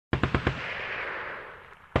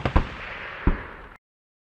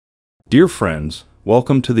Dear friends,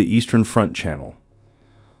 welcome to the Eastern Front channel.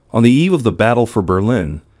 On the eve of the battle for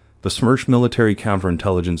Berlin, the Smersh military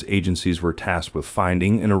counterintelligence agencies were tasked with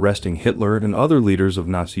finding and arresting Hitler and other leaders of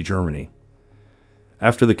Nazi Germany.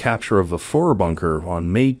 After the capture of the Führer bunker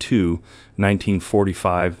on May 2,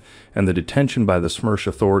 1945, and the detention by the Smersh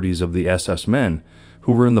authorities of the SS men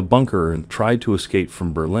who were in the bunker and tried to escape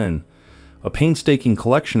from Berlin, a painstaking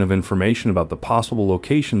collection of information about the possible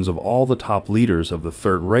locations of all the top leaders of the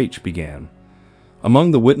Third Reich began. Among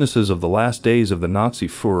the witnesses of the last days of the Nazi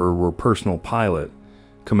Führer were personal pilot,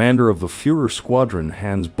 commander of the Führer squadron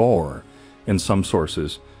Hans Bauer, and some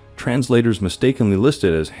sources, translators mistakenly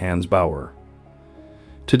listed as Hans Bauer.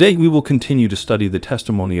 Today we will continue to study the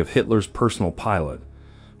testimony of Hitler's personal pilot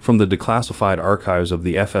from the declassified archives of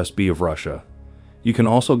the FSB of Russia. You can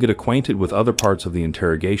also get acquainted with other parts of the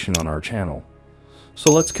interrogation on our channel.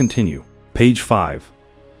 So let's continue. Page 5.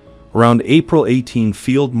 Around April 18,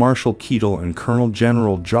 Field Marshal Keitel and Colonel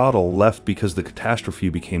General Jodl left because the catastrophe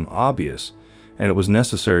became obvious and it was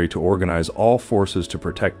necessary to organize all forces to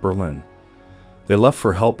protect Berlin. They left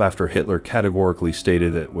for help after Hitler categorically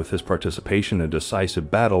stated that with his participation a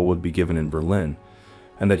decisive battle would be given in Berlin,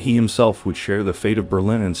 and that he himself would share the fate of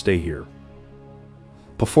Berlin and stay here.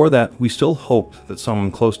 Before that, we still hoped that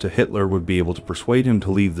someone close to Hitler would be able to persuade him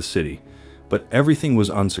to leave the city, but everything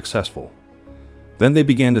was unsuccessful. Then they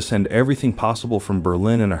began to send everything possible from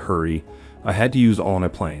Berlin in a hurry. I had to use all my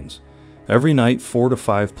planes. Every night, 4 to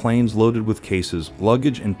 5 planes loaded with cases,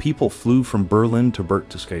 luggage, and people flew from Berlin to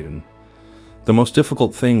Berchtesgaden. The most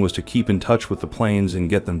difficult thing was to keep in touch with the planes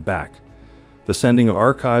and get them back. The sending of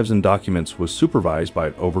archives and documents was supervised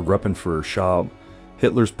by Obergruppenführer Schaub,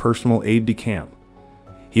 Hitler's personal aide-de-camp.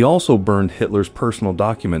 He also burned Hitler's personal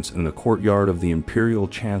documents in the courtyard of the Imperial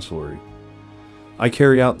Chancellery. I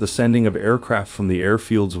carry out the sending of aircraft from the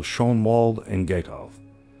airfields of Schönwald and Gatow.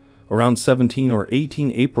 Around 17 or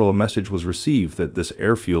 18 April, a message was received that this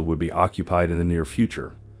airfield would be occupied in the near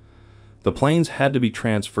future. The planes had to be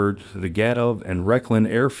transferred to the Gatow and Rechlin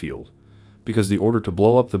airfield because the order to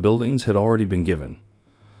blow up the buildings had already been given.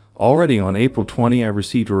 Already on April 20, I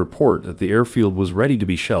received a report that the airfield was ready to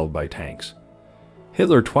be shelled by tanks.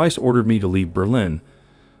 Hitler twice ordered me to leave Berlin,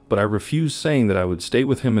 but I refused, saying that I would stay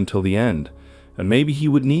with him until the end, and maybe he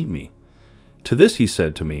would need me. To this he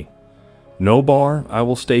said to me, "No, Bauer, I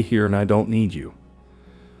will stay here and I don't need you."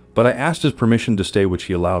 But I asked his permission to stay, which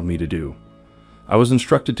he allowed me to do. I was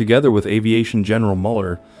instructed together with Aviation General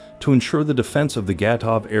Müller to ensure the defense of the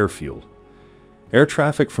Gatow airfield. Air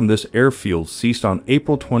traffic from this airfield ceased on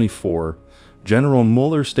April 24. General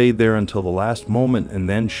Müller stayed there until the last moment and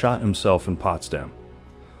then shot himself in Potsdam.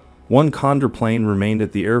 One Condor plane remained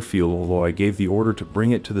at the airfield, although I gave the order to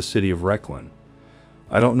bring it to the city of Rechlin.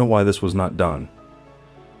 I don't know why this was not done.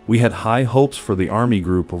 We had high hopes for the army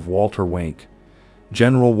group of Walter Wenck.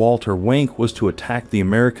 General Walter Wenck was to attack the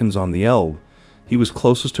Americans on the Elbe. He was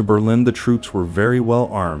closest to Berlin. The troops were very well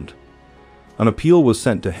armed. An appeal was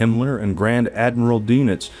sent to Himmler and Grand Admiral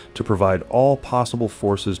Dönitz to provide all possible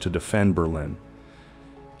forces to defend Berlin.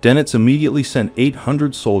 Dönitz immediately sent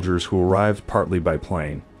 800 soldiers who arrived partly by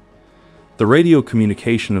plane. The radio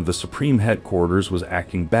communication of the Supreme Headquarters was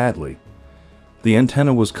acting badly. The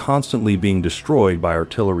antenna was constantly being destroyed by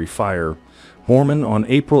artillery fire. Bormann on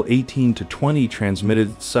April 18 to 20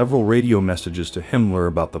 transmitted several radio messages to Himmler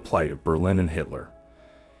about the plight of Berlin and Hitler.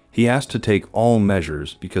 He asked to take all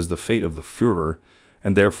measures because the fate of the Führer,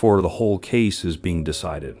 and therefore the whole case, is being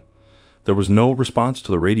decided. There was no response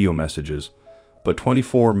to the radio messages, but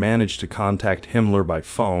 24 managed to contact Himmler by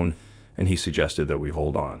phone, and he suggested that we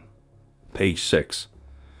hold on. Page 6.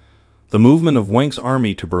 The movement of Wenck's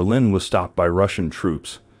army to Berlin was stopped by Russian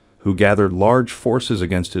troops, who gathered large forces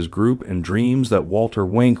against his group, and dreams that Walter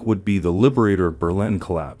Wenck would be the liberator of Berlin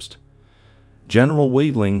collapsed. General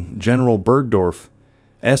Weidling, General Bergdorf,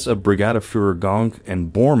 S. of Brigadeführer Gonk,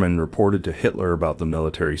 and Bormann reported to Hitler about the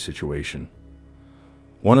military situation.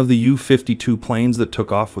 One of the U-52 planes that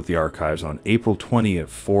took off with the archives on April 20 at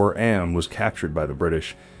 4 a.m. was captured by the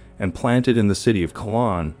British and planted in the city of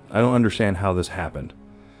Cologne. I don't understand how this happened.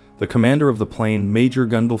 The commander of the plane, Major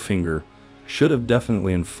Gundelfinger, should have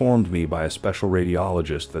definitely informed me by a special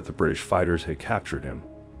radiologist that the British fighters had captured him.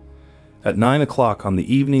 At 9 o'clock on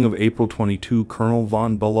the evening of April 22, Colonel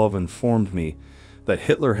von Bülow informed me that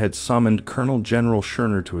Hitler had summoned Colonel General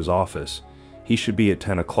Schörner to his office. He should be at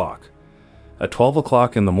 10 o'clock. At 12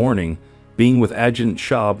 o'clock in the morning, being with Adjutant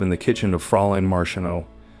Schaub in the kitchen of Fräulein Marschanow,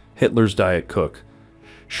 Hitler's diet cook,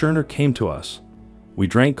 Schörner came to us. We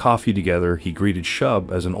drank coffee together. He greeted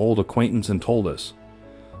Schaub as an old acquaintance and told us,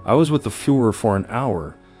 "I was with the Führer for an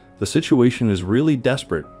hour. The situation is really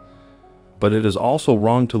desperate. but it is also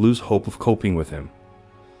wrong to lose hope of coping with him.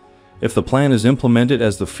 If the plan is implemented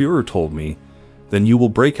as the Führer told me, then you will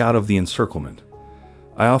break out of the encirclement.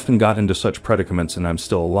 I often got into such predicaments and I'm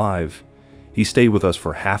still alive. He stayed with us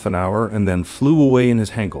for half an hour and then flew away in his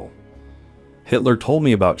Henkel. Hitler told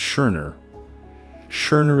me about Schörner.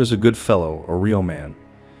 Schörner is a good fellow, a real man.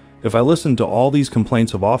 If I listened to all these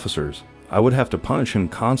complaints of officers, I would have to punish him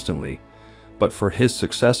constantly, but for his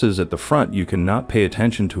successes at the front you cannot pay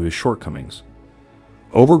attention to his shortcomings.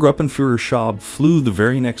 Obergruppenführer Schaub flew the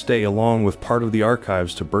very next day along with part of the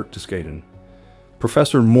archives to Berchtesgaden.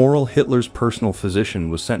 Professor Morrell, Hitler's personal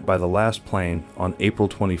physician, was sent by the last plane on April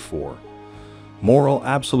 24. Morrell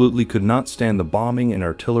absolutely could not stand the bombing and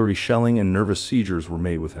artillery shelling, and nervous seizures were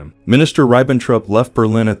made with him. Minister Ribbentrop left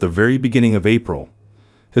Berlin at the very beginning of April.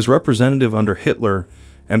 His representative under Hitler,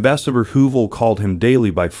 Ambassador Heuvel, called him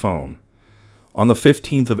daily by phone. On the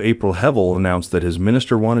 15th of April, Heuvel announced that his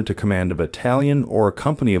minister wanted to command a battalion or a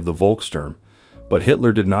company of the Volkssturm, but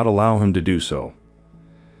Hitler did not allow him to do so.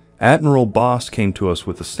 Admiral Boss came to us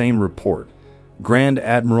with the same report. Grand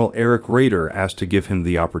Admiral Erich Raeder asked to give him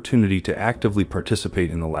the opportunity to actively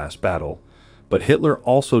participate in the last battle, but Hitler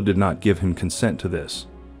also did not give him consent to this.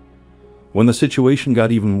 When the situation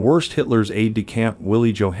got even worse, Hitler's aide-de-camp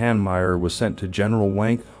Willy Johannmeier was sent to General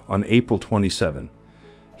Wenck on April 27.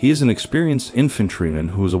 He is an experienced infantryman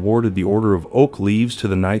who was awarded the Order of Oak Leaves to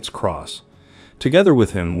the Knight's Cross. Together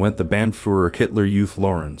with him went the Bandführer Hitler Youth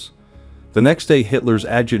Lorenz. The next day, Hitler's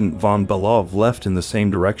adjutant von Below left in the same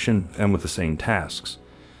direction and with the same tasks.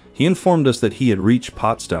 He informed us that he had reached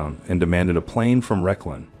Potsdam and demanded a plane from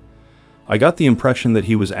Rechlin. I got the impression that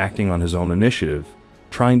he was acting on his own initiative,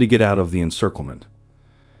 trying to get out of the encirclement.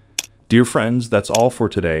 Dear friends, that's all for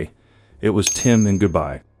today. It was Tim, and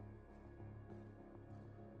goodbye.